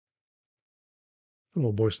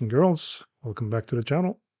Hello boys and girls, welcome back to the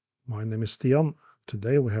channel. My name is Stian.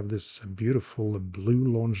 Today we have this beautiful blue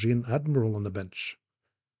Longines Admiral on the bench.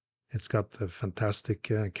 It's got the fantastic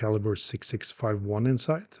caliber 6651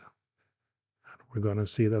 inside. And we're gonna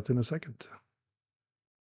see that in a second.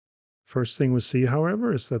 First thing we see,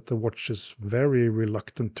 however, is that the watch is very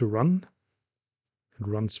reluctant to run. It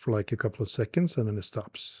runs for like a couple of seconds and then it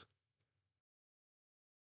stops.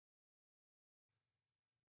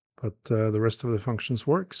 But the rest of the functions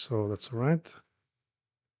work, so that's all right.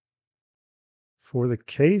 For the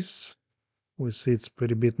case, we see it's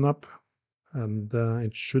pretty beaten up. And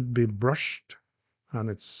it should be brushed,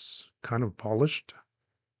 and it's kind of polished.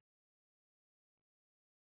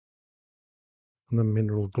 And the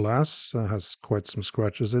mineral glass has quite some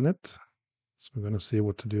scratches in it, so we're going to see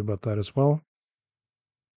what to do about that as well.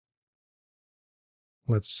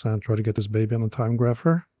 Let's try to get this baby on a time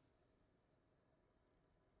grapher.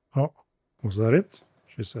 Oh, was that it?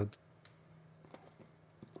 She said.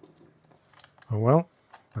 Oh well,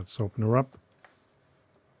 let's open her up.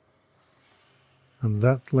 And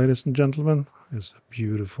that, ladies and gentlemen, is a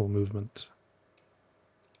beautiful movement.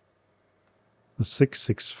 The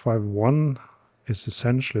 6651 is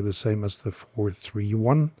essentially the same as the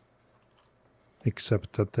 431,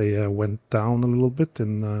 except that they went down a little bit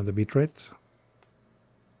in the beat rate.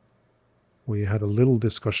 We had a little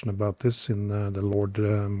discussion about this in the Lord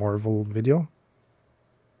Marvel video.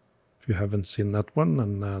 If you haven't seen that one,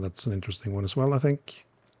 and that's an interesting one as well, I think.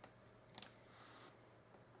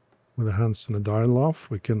 With the hands and the dial off,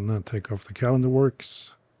 we can take off the calendar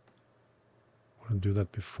works. We'll do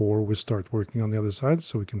that before we start working on the other side,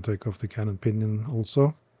 so we can take off the cannon pinion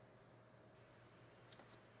also.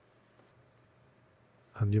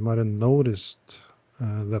 And you might have noticed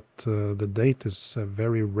that the date is a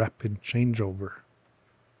very rapid changeover.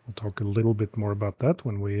 We'll talk a little bit more about that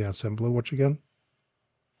when we assemble a watch again.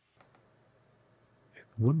 It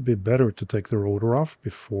would be better to take the rotor off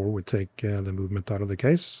before we take the movement out of the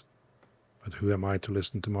case, but who am I to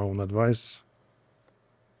listen to my own advice?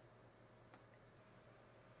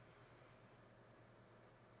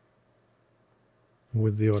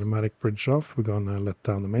 With the automatic bridge off, we're gonna let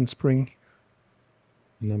down the mainspring.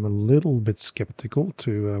 And I'm a little bit skeptical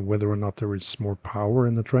to whether or not there is more power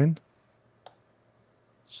in the train.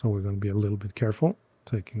 So we're going to be a little bit careful,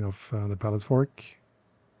 taking off the pallet fork.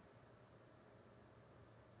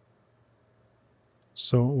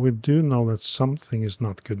 So we do know that something is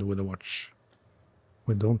not good with the watch.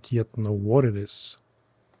 We don't yet know what it is.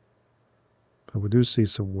 But we do see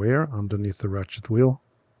some wear underneath the ratchet wheel.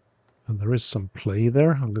 And there is some play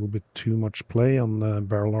there, a little bit too much play on the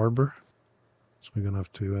barrel arbor. So we're going to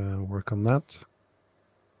have to work on that.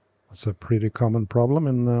 That's a pretty common problem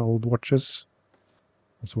in old watches.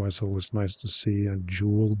 That's why it's always nice to see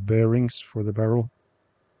jewel bearings for the barrel.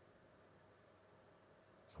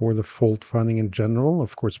 For the fault finding in general,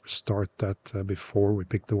 of course, we start that before we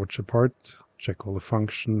pick the watch apart, check all the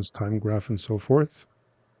functions, time graph, and so forth.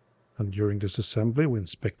 And during this assembly, we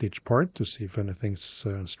inspect each part to see if anything's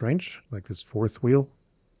strange, like this fourth wheel.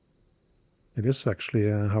 It is actually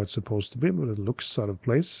how it's supposed to be, but it looks out of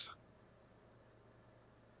place.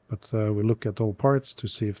 But we look at all parts to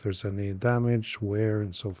see if there's any damage, wear,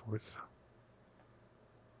 and so forth.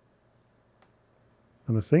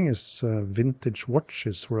 And the thing is, vintage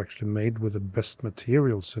watches were actually made with the best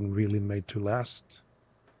materials and really made to last.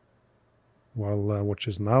 While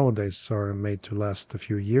watches nowadays are made to last a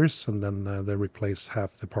few years and then they replace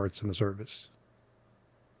half the parts in the service.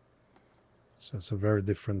 So it's a very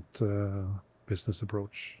different business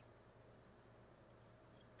approach.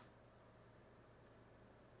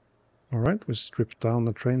 All right, we stripped down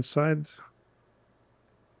the train side.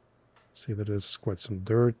 See that there's quite some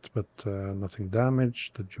dirt, but nothing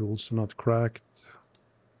damaged. The jewels are not cracked.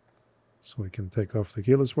 So we can take off the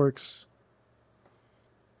keyless works.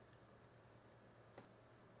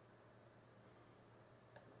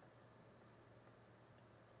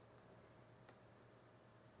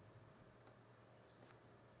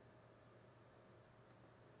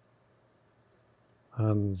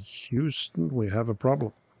 And Houston, we have a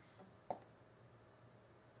problem.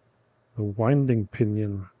 The winding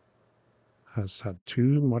pinion has had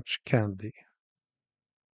too much candy.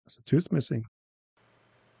 There's a tooth missing.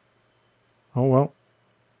 Oh well.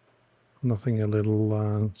 Nothing a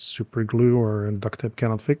little super glue or duct tape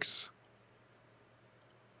cannot fix.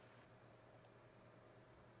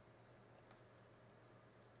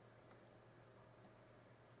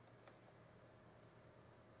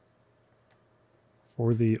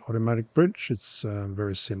 For the automatic bridge, it's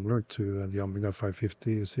very similar to the Omega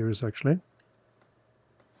 550 series actually.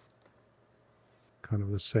 Kind of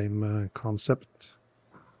the same concept.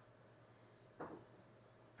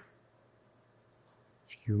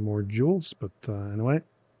 few more jewels, but anyway,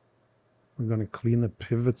 we're going to clean the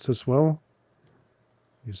pivots as well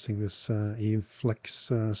using this Eve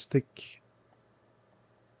Flex stick.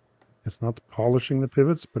 It's not polishing the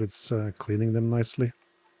pivots, but it's cleaning them nicely.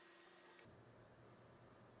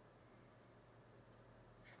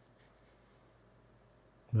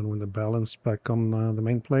 Then with the balance back on the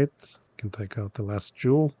main plate, you can take out the last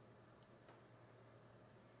jewel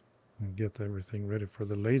and get everything ready for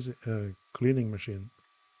the lazy cleaning machine.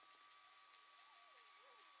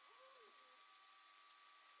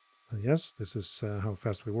 And yes, this is how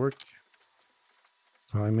fast we work.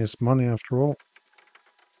 Time is money after all.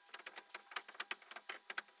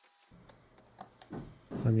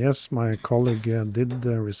 And yes, my colleague did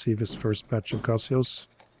receive his first batch of Casios.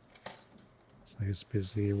 So he's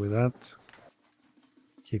busy with that.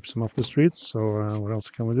 Keeps him off the streets, so what else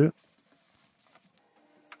can we do?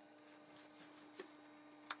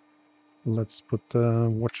 Let's put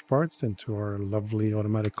watch parts into our lovely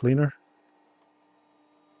automatic cleaner.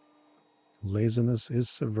 Laziness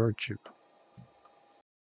is a virtue.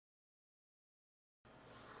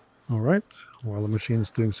 All right, while the machine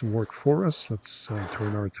is doing some work for us, let's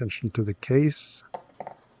turn our attention to the case.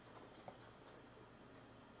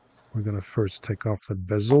 We're going to first take off the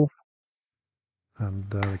bezel and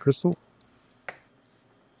the crystal.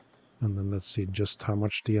 And then let's see just how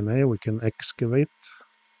much DNA we can excavate.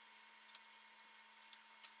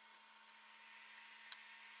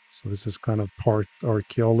 So this is kind of part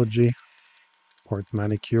archaeology, part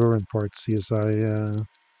manicure, and part CSI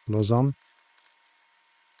Lausanne.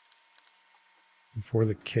 For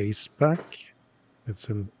the case back, it's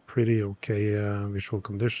in pretty okay visual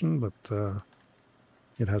condition, but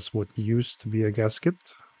it has what used to be a gasket.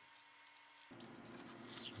 So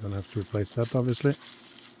we're gonna have to replace that, obviously.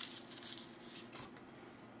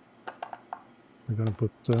 We're gonna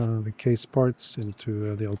put the case parts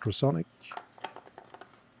into the ultrasonic.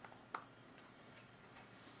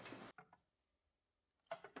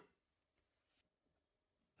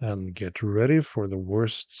 And get ready for the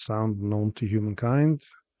worst sound known to humankind.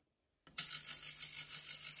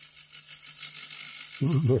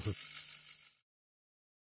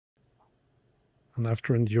 And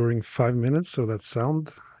after enduring 5 minutes of that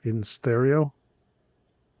sound in stereo,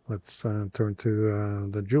 let's turn to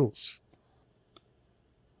the jewels.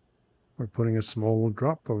 We're putting a small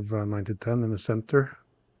drop of 9010 in the center,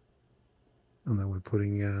 and then we're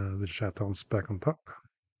putting the chatons back on top.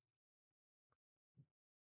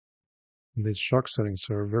 These shock settings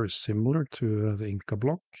are very similar to the Inca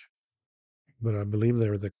block, but I believe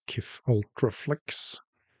they're the KIF Ultra Flex,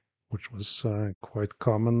 which was quite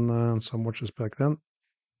common on some watches back then.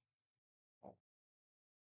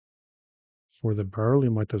 For the barrel,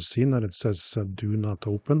 you might have seen that it says do not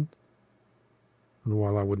open. And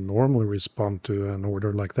while I would normally respond to an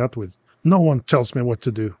order like that with, no one tells me what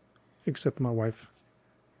to do, except my wife,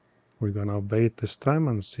 we're going to obey it this time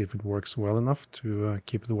and see if it works well enough to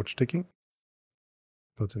keep the watch ticking.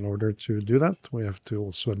 But in order to do that, we have to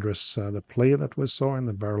also address the play that we saw in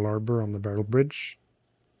the barrel arbor on the barrel bridge.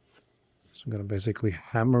 So I'm going to basically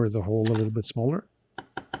hammer the hole a little bit smaller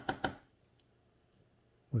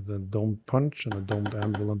with a domed punch and a domed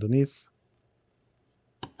anvil underneath.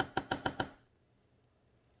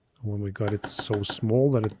 When we got it so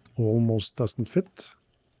small that it almost doesn't fit,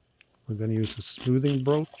 we're going to use a smoothing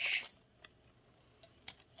broach.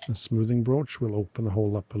 The smoothing broach will open the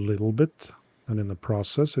hole up a little bit, and in the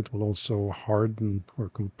process it will also harden or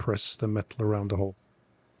compress the metal around the hole.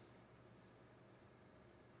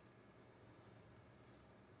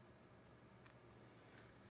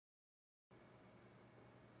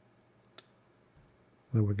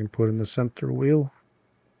 Then we can put in the center wheel,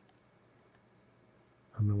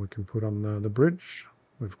 and then we can put on the bridge.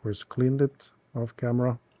 We of course cleaned it off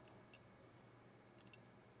camera,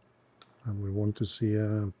 and we want to see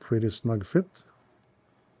a pretty snug fit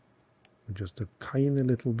with just a tiny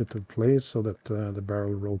little bit of play so that the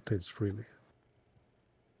barrel rotates freely.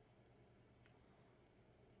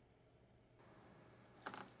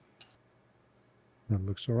 That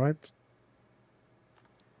looks all right.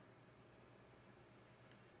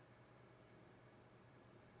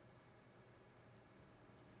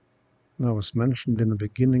 Now, as mentioned in the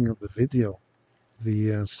beginning of the video,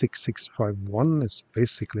 the 6651 is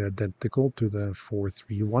basically identical to the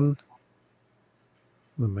 431.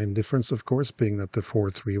 The main difference, of course, being that the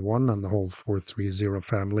 431 and the whole 430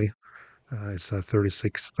 family is a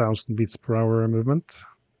 36,000 beats per hour movement.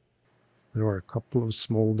 There are a couple of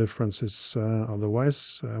small differences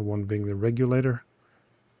otherwise, one being the regulator,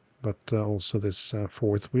 but also this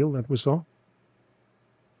fourth wheel that we saw.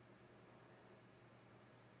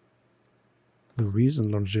 The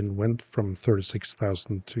reason Longines went from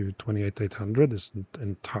 36,000 to 28,800 isn't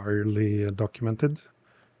entirely documented.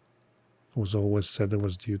 It was always said it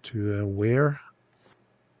was due to wear,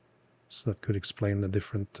 so that could explain the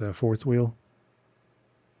different fourth wheel.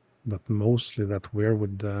 But mostly that wear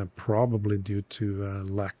would probably due to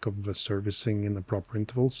lack of servicing in the proper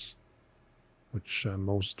intervals, which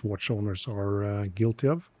most watch owners are guilty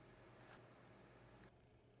of.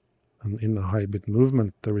 And in a high bit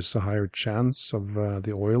movement, there is a higher chance of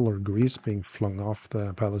the oil or grease being flung off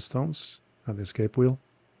the pallet stones and the escape wheel.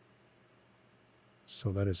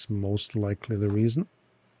 So that is most likely the reason.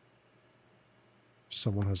 If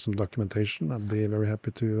someone has some documentation, I'd be very happy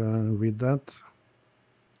to read that.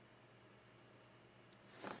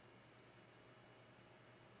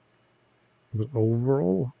 But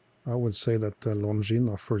overall, I would say that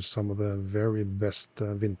Longines offers some of the very best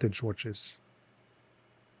vintage watches.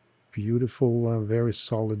 Beautiful, very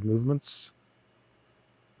solid movements,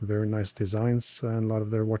 very nice designs, and a lot of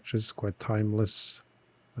their watches quite timeless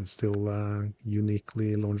and still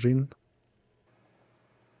uniquely Longines.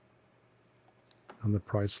 And the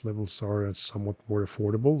price levels are somewhat more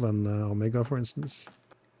affordable than Omega, for instance,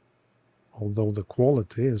 although the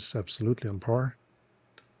quality is absolutely on par.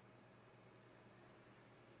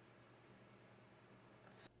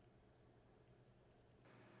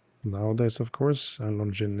 Nowadays, of course,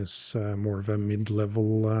 Longines is more of a mid-level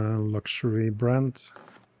luxury brand.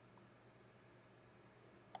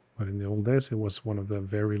 But in the old days, it was one of the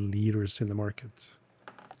very leaders in the market.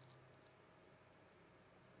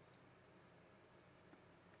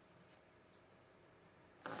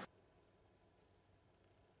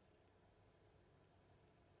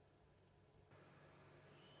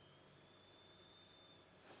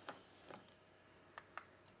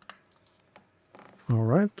 All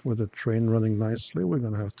right, with the train running nicely, we're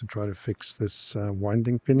going to have to try to fix this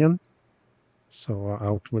winding pinion. So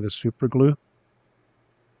out with the super glue.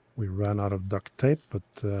 We ran out of duct tape,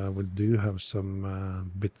 but we do have some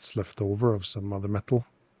bits left over of some other metal.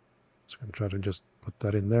 So I'm going to try to just put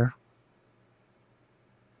that in there.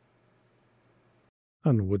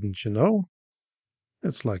 And wouldn't you know,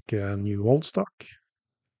 it's like a new old stock.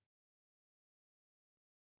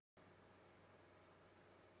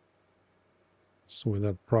 So with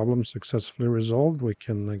that problem successfully resolved, we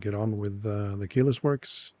can get on with the keyless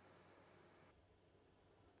works.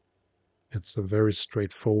 It's a very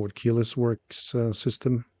straightforward keyless works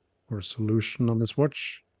system or solution on this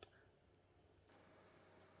watch.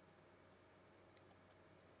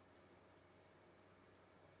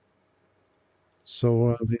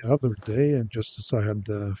 So the other day, just as I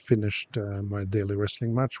had finished my daily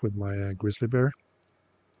wrestling match with my grizzly bear,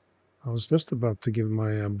 I was just about to give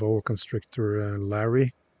my boa constrictor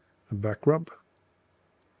Larry a back rub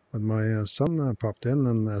when my son popped in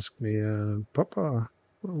and asked me, Papa,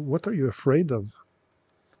 what are you afraid of?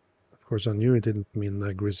 Of course, I knew he didn't mean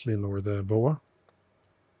the grizzly nor the boa.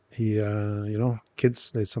 He,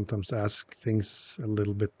 kids, they sometimes ask things a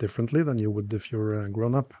little bit differently than you would if you're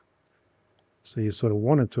grown up. So he sort of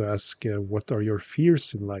wanted to ask, what are your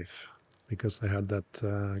fears in life? Because they had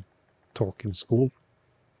that talk in school.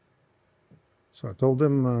 So I told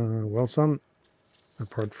him, well, son,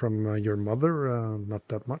 apart from your mother, not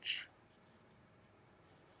that much.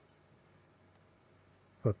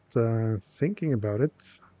 But thinking about it,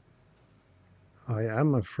 I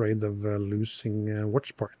am afraid of losing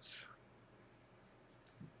watch parts.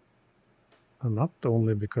 And not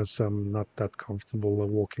only because I'm not that comfortable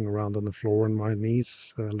walking around on the floor on my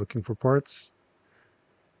knees looking for parts,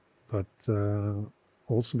 but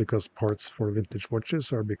also because parts for vintage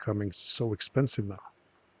watches are becoming so expensive now.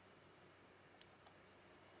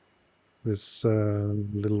 This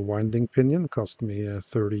little winding pinion cost me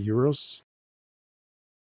 30 euros,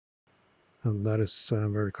 and that is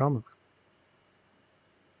very common.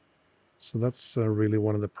 So that's really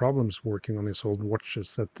one of the problems working on these old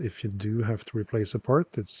watches, that if you do have to replace a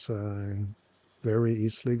part, it's very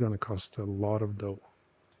easily going to cost a lot of dough.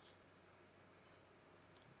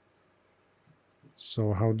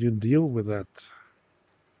 So how do you deal with that?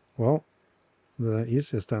 Well, the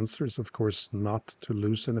easiest answer is, of course, not to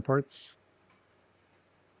lose any parts.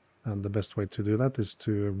 And the best way to do that is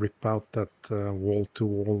to rip out that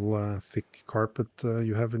wall-to-wall thick carpet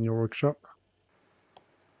you have in your workshop.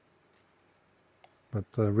 But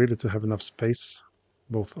really to have enough space,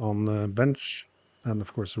 both on the bench and,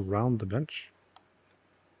 of course, around the bench,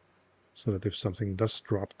 so that if something does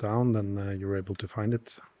drop down, then you're able to find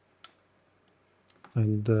it.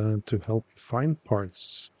 And to help find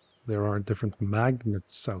parts, there are different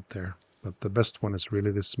magnets out there, but the best one is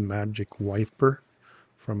really this magic wiper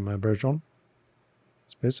from Bergeon.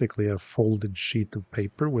 It's basically a folded sheet of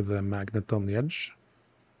paper with a magnet on the edge,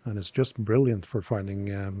 and it's just brilliant for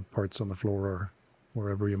finding parts on the floor or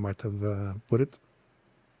wherever you might have put it.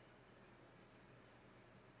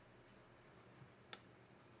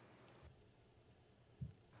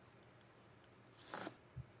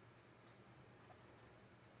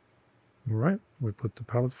 All right, we put the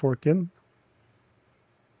pallet fork in,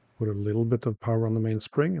 put a little bit of power on the main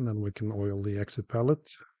spring, and then we can oil the exit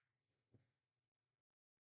pallet.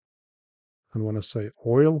 And when I say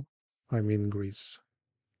oil, I mean grease.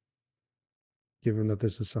 Given that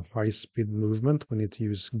this is a high-speed movement, we need to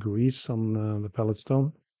use grease on the pallet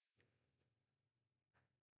stone.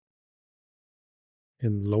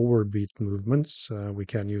 In lower beat movements, we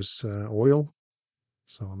can use oil,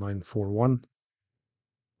 so 941,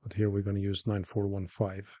 but here we're going to use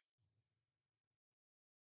 9415.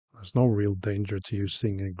 There's no real danger to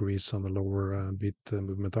using grease on the lower beat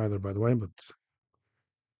movement either, by the way, but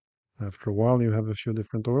after a while you have a few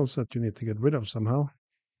different oils that you need to get rid of somehow.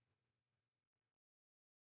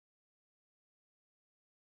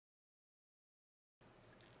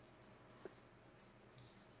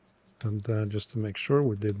 And just to make sure,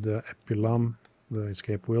 we did the epilam, the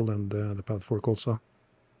escape wheel, and the pallet fork also.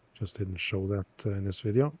 Just didn't show that in this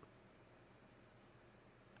video.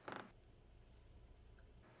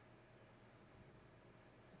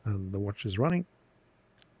 And the watch is running.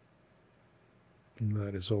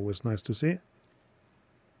 That is always nice to see.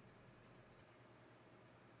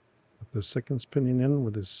 Put the second spinning in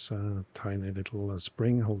with this tiny little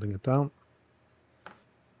spring holding it down.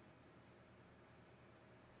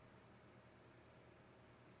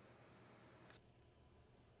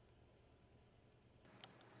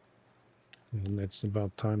 And it's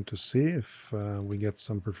about time to see if we get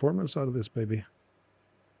some performance out of this baby.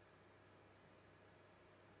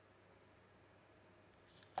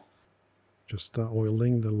 Just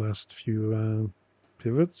oiling the last few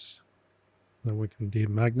pivots. Then we can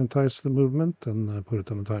demagnetize the movement and put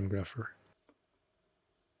it on a time grapher.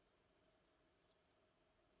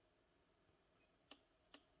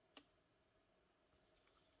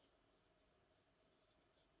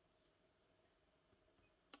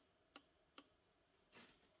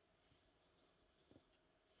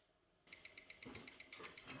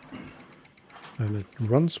 And it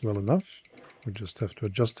runs well enough. We just have to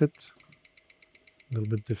adjust it. A little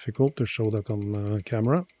bit difficult to show that on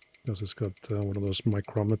camera because it's got one of those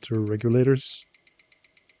micrometer regulators.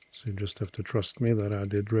 So you just have to trust me that I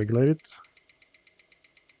did regulate it.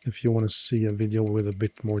 If you want to see a video with a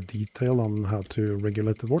bit more detail on how to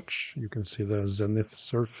regulate the watch, you can see the Zenith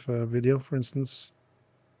Surf video, for instance.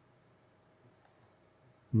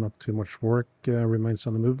 Not too much work remains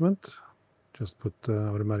on the movement. Just put the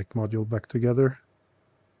automatic module back together.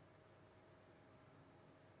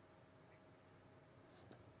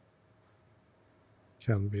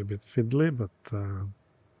 Can be a bit fiddly, but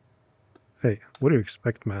hey, what do you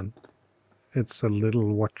expect, man? It's a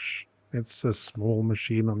little watch. It's a small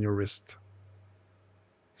machine on your wrist.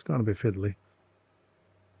 It's gonna be fiddly.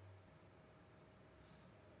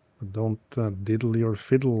 But don't diddle your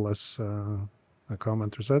fiddle, as a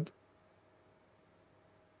commenter said.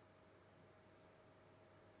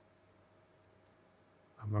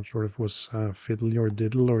 I'm not sure if it was fiddle your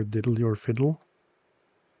diddle or diddle your fiddle.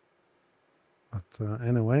 But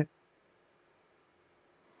anyway.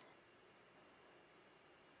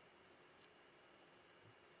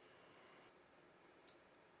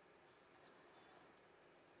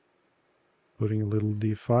 Putting a little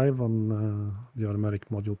D5 on the automatic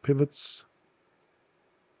module pivots.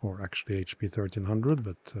 Or actually HP 1300,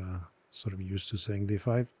 but sort of used to saying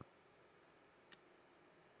D5.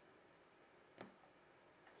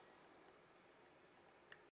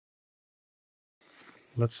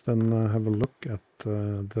 Let's then have a look at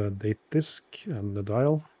the date disk and the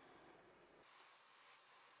dial.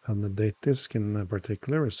 And the date disk in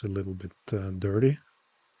particular is a little bit dirty.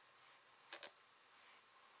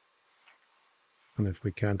 And if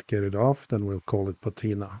we can't get it off, then we'll call it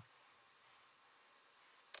patina.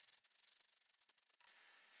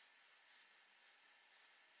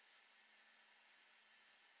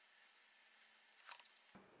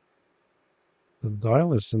 The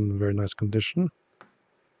dial is in very nice condition.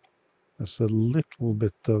 There's a little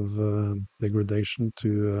bit of degradation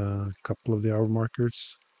to a couple of the hour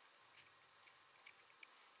markers.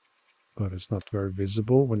 But it's not very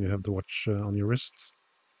visible when you have the watch on your wrist.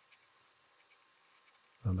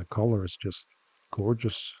 And the color is just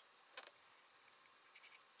gorgeous.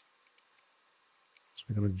 So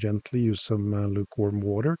we're going to gently use some lukewarm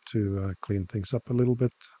water to clean things up a little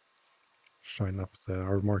bit. Shine up the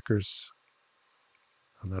hour markers.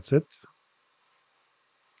 And that's it.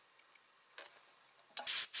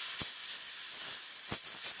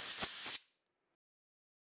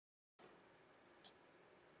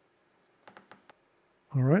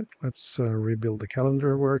 All right, let's rebuild the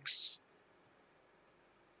calendar works.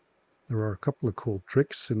 There are a couple of cool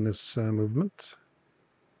tricks in this movement.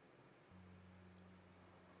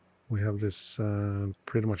 We have this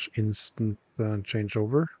pretty much instant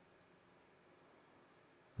changeover.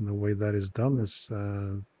 And the way that is done is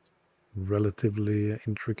relatively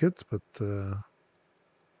intricate, but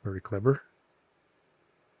very clever.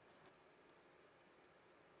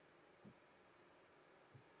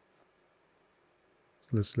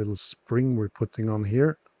 So this little spring we're putting on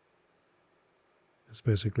here is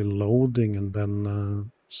basically loading and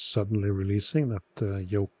then suddenly releasing that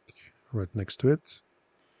yoke right next to it.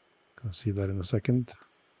 Gonna see that in a second.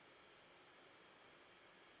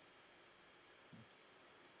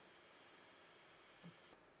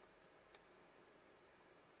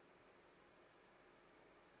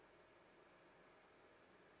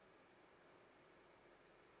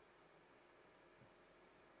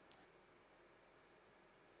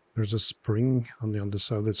 There's a spring on the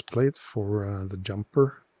underside of this plate for the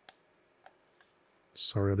jumper.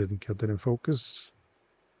 Sorry I didn't get that in focus.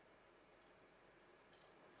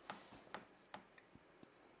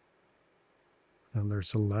 And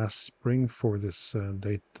there's a last spring for this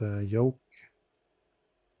date yoke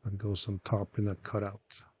that goes on top in that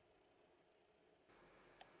cutout.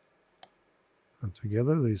 And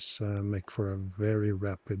together these make for a very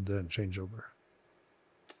rapid changeover.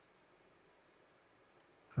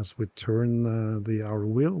 As we turn the hour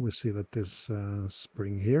wheel, we see that this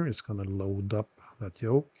spring here is going to load up that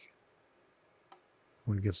yoke.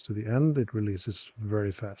 When it gets to the end, it releases very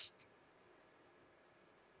fast.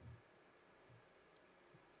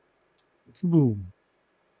 Boom!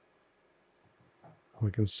 We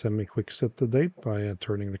can semi-quick set the date by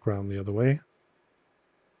turning the crown the other way.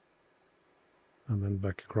 And then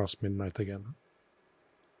back across midnight again.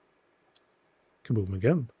 Kaboom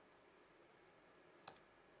again.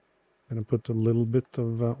 Gonna put a little bit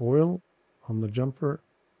of oil on the jumper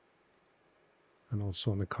and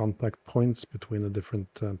also on the contact points between the different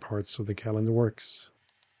parts of the calendar works.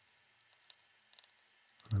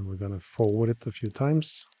 And we're gonna forward it a few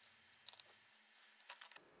times.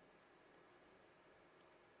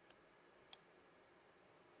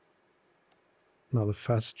 Now the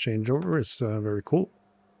fast changeover is very cool,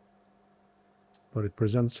 but it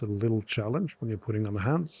presents a little challenge when you're putting on the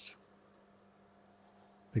hands,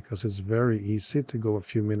 because it's very easy to go a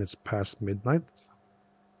few minutes past midnight.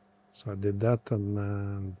 So I did that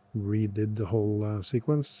and redid the whole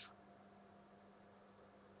sequence.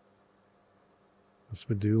 As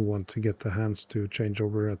we do want to get the hands to change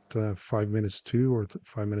over at 5 minutes to or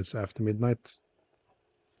 5 minutes after midnight.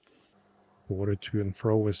 Water to and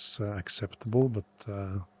fro is acceptable, but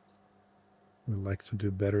we like to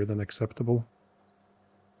do better than acceptable.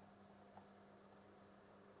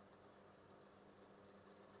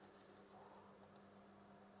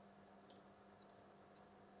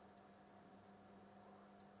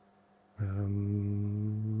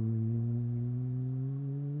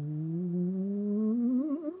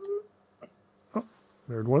 Oh,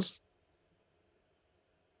 there it was.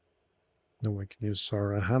 Then we can use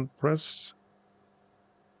our hand press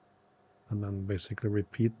and then basically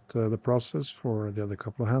repeat the process for the other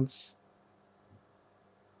couple of hands.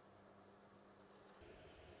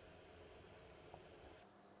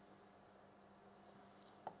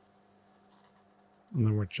 And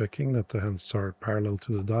then we're checking that the hands are parallel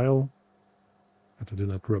to the dial, that they do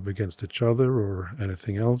not rub against each other or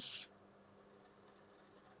anything else.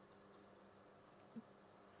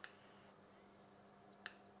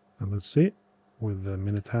 And let's see, with the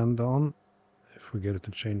minute hand on, if we get it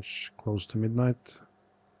to change close to midnight.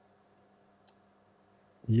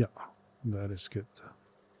 Yeah, that is good.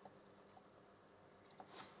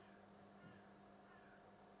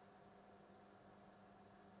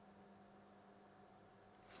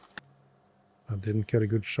 I didn't get a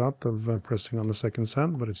good shot of pressing on the second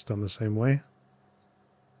hand, but it's done the same way.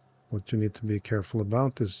 What you need to be careful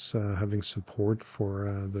about is having support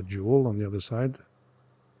for the jewel on the other side,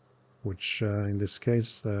 which in this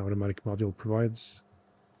case the automatic module provides.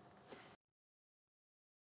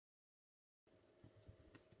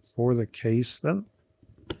 For the case then,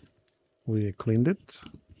 we cleaned it,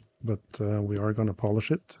 but we are going to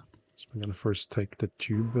polish it. So we're going to first take the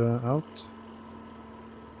tube out.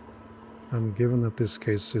 And given that this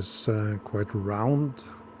case is quite round,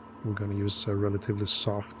 we're going to use a relatively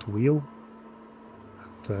soft wheel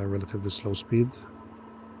at a relatively slow speed.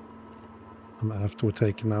 And after we've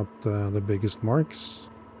taken out the biggest marks,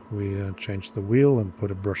 we change the wheel and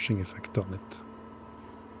put a brushing effect on it.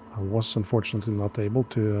 I was unfortunately not able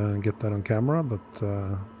to get that on camera, but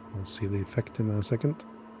we'll see the effect in a second.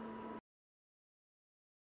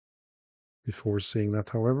 Before seeing that,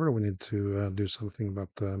 however, we need to do something about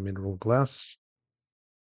the mineral glass.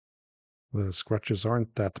 The scratches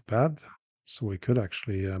aren't that bad, so we could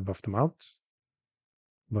actually buff them out.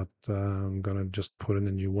 But I'm gonna just put in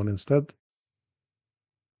a new one instead.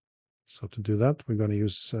 So to do that, we're gonna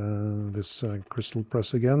use this crystal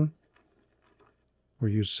press again. We're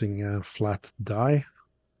using a flat die,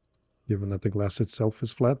 given that the glass itself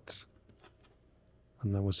is flat.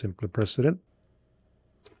 And then we simply press it in.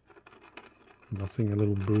 Nothing a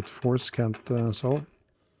little brute force can't solve.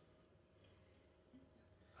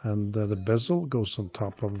 And the bezel goes on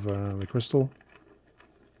top of the crystal.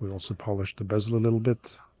 We also polished the bezel a little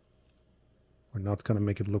bit. We're not going to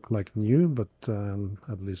make it look like new, but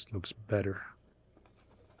at least looks better.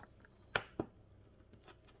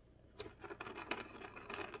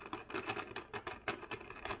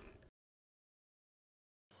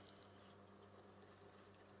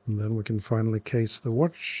 And then we can finally case the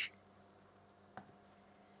watch.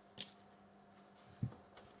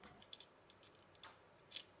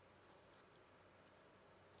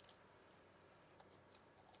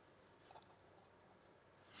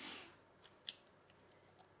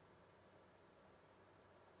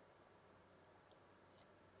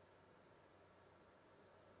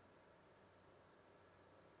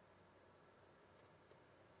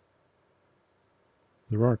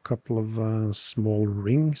 There are a couple of small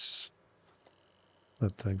rings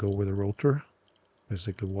that go with the rotor,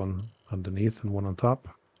 basically one underneath and one on top.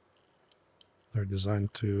 They're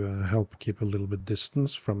designed to help keep a little bit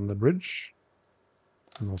distance from the bridge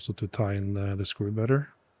and also to tie in the screw better.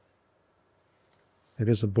 It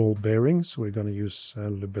is a ball bearing, so we're going to use a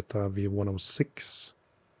Lubetta V106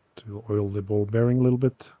 to oil the ball bearing a little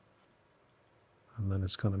bit, and then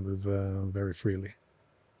it's going to move very freely.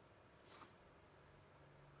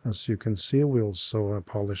 As you can see, we also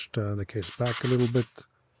polished the case back a little bit.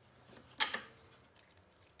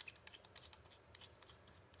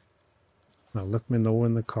 Now let me know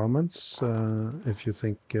in the comments if you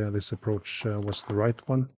think this approach was the right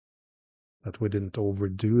one, that we didn't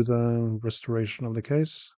overdo the restoration of the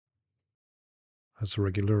case. As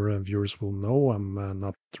regular viewers will know, I'm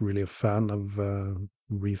not really a fan of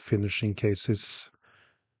refinishing cases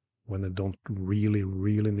when they don't really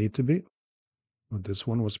need to be. But this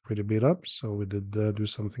one was pretty beat up, so we did do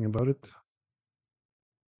something about it.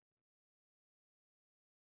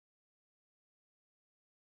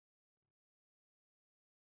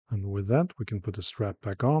 And with that, we can put the strap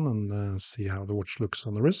back on and see how the watch looks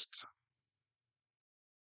on the wrist.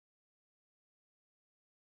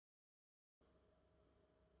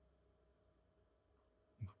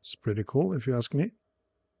 It's pretty cool, if you ask me.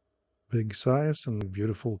 Big size and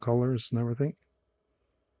beautiful colors and everything.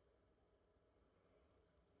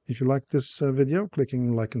 If you like this video,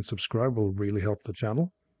 clicking like and subscribe will really help the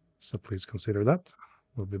channel, so please consider that.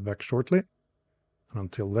 We'll be back shortly, and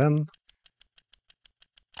until then,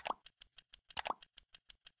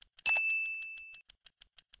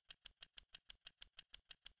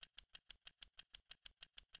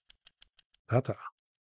 ta-ta.